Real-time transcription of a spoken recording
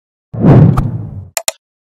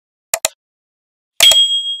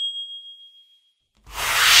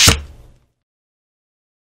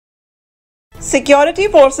Security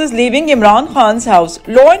forces leaving Imran Khan's house.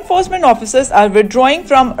 Law enforcement officers are withdrawing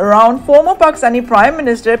from around former Pakistani Prime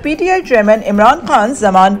Minister PTI Chairman Imran Khan's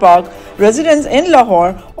Zaman Park residence in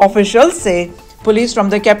Lahore, officials say. Police from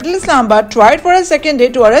the capital Islamabad tried for a second day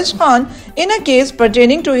to arrest Khan in a case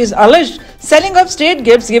pertaining to his alleged selling of state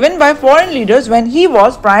gifts given by foreign leaders when he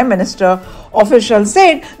was Prime Minister. Officials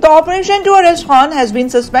said the operation to arrest Khan has been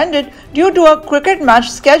suspended due to a cricket match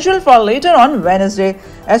scheduled for later on Wednesday.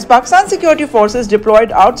 As Pakistan security forces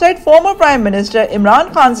deployed outside former Prime Minister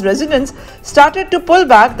Imran Khan's residence started to pull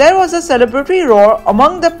back, there was a celebratory roar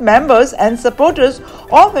among the members and supporters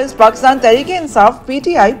of his Pakistan Tehreek-e-Insaf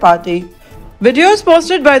PTI party. Videos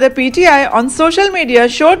posted by the PTI on social media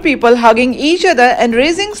showed people hugging each other and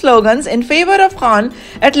raising slogans in favor of Khan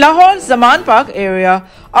at Lahore's Zaman Park area,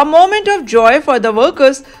 a moment of joy for the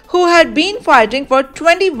workers who had been fighting for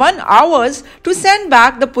 21 hours to send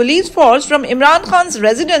back the police force from Imran Khan's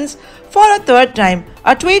residence for a third time.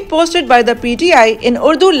 A tweet posted by the PTI in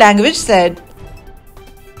Urdu language said,